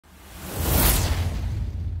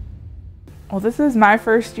Well, this is my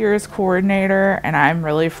first year as coordinator, and I'm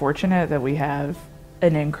really fortunate that we have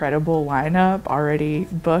an incredible lineup already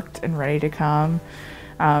booked and ready to come.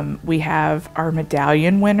 We have our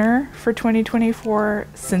medallion winner for 2024,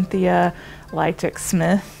 Cynthia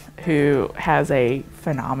Lytick-Smith, who has a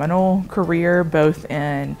phenomenal career both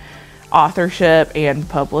in authorship and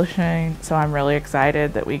publishing. So I'm really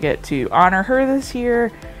excited that we get to honor her this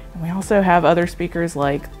year. And we also have other speakers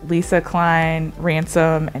like Lisa Klein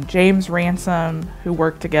Ransom and James Ransom, who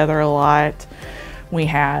work together a lot. We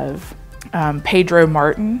have Pedro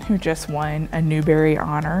Martin, who just won a Newbery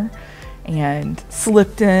honor and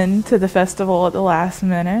slipped into the festival at the last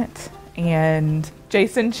minute. And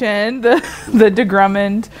Jason Chen, the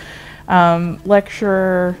Grummond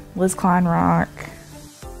lecturer, Liz Kleinrock.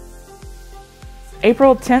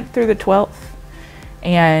 April 10th through the 12th.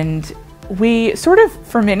 And we sort of,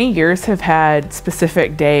 for many years, have had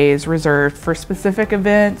specific days reserved for specific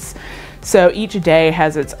events. So each day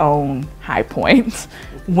has its own high point.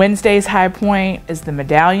 Wednesday's high point is the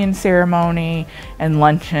medallion ceremony and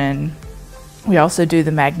luncheon. We also do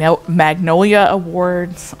the Magnolia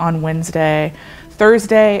Awards on Wednesday.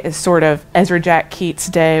 Thursday is sort of Ezra Jack Keats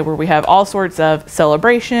Day, where we have all sorts of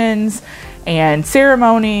celebrations and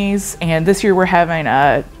ceremonies. And this year we're having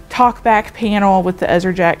a talkback panel with the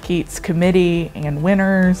Ezra Jack Keats Committee and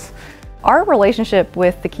winners. Our relationship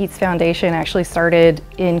with the Keats Foundation actually started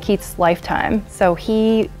in Keats' lifetime. So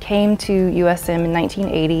he came to USM in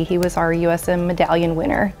 1980. He was our USM medallion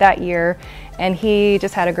winner that year, and he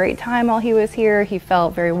just had a great time while he was here. He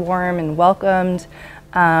felt very warm and welcomed,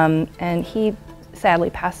 and he sadly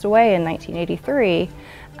passed away in 1983.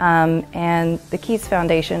 And the Keats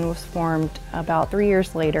Foundation was formed about 3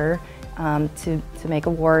 years later to make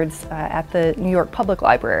awards at the New York Public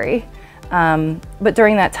Library. But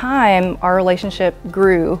during that time, our relationship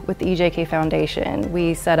grew with the EJK Foundation.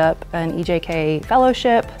 We set up an EJK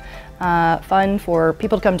fellowship fund for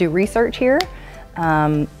people to come do research here.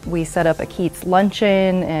 We set up a Keats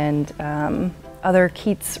luncheon and other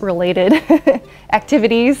Keats-related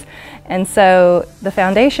activities. And so the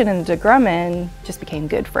foundation and the Grummond just became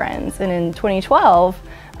good friends. And in 2012,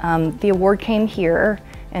 the award came here.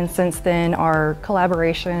 And since then, our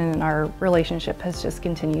collaboration and our relationship has just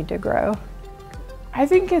continued to grow. I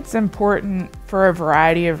think it's important for a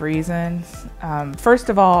variety of reasons. First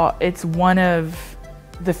of all, it's one of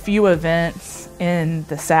the few events in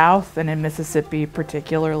the South and in Mississippi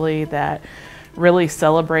particularly that really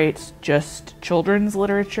celebrates just children's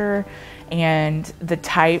literature, and the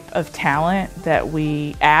type of talent that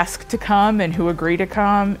we ask to come and who agree to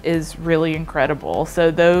come is really incredible. So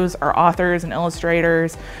those are authors and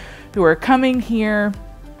illustrators who are coming here,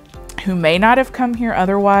 who may not have come here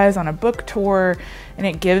otherwise on a book tour, and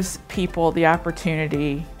it gives people the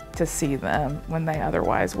opportunity to see them when they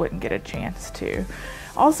otherwise wouldn't get a chance to.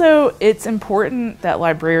 Also, it's important that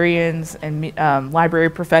librarians and library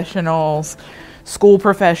professionals, school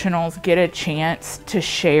professionals get a chance to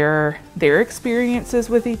share their experiences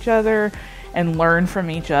with each other and learn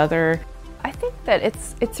from each other. I think that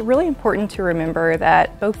it's really important to remember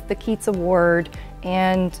that both the Keats Award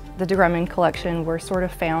and the Grummond collection were sort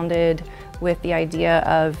of founded with the idea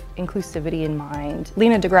of inclusivity in mind.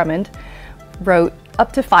 Lena Grummond wrote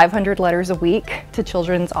up to 500 letters a week to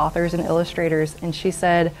children's authors and illustrators, and she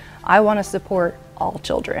said, "I want to support all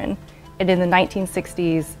children." And in the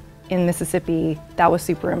 1960s in Mississippi, that was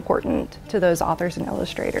super important to those authors and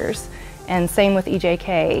illustrators. And same with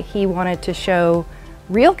EJK. He wanted to show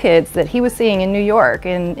real kids that he was seeing in New York,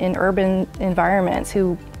 in urban environments,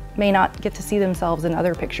 who may not get to see themselves in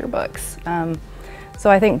other picture books. So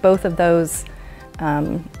I think both of those,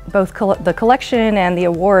 the collection and the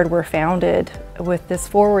award were founded with this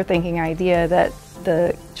forward-thinking idea that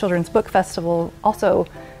the Children's Book Festival also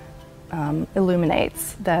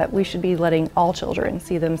illuminates that we should be letting all children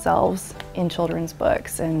see themselves in children's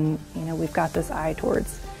books. And we've got this eye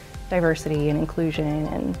towards diversity and inclusion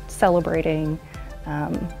and celebrating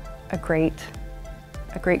a great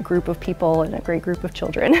group of people and a great group of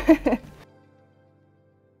children.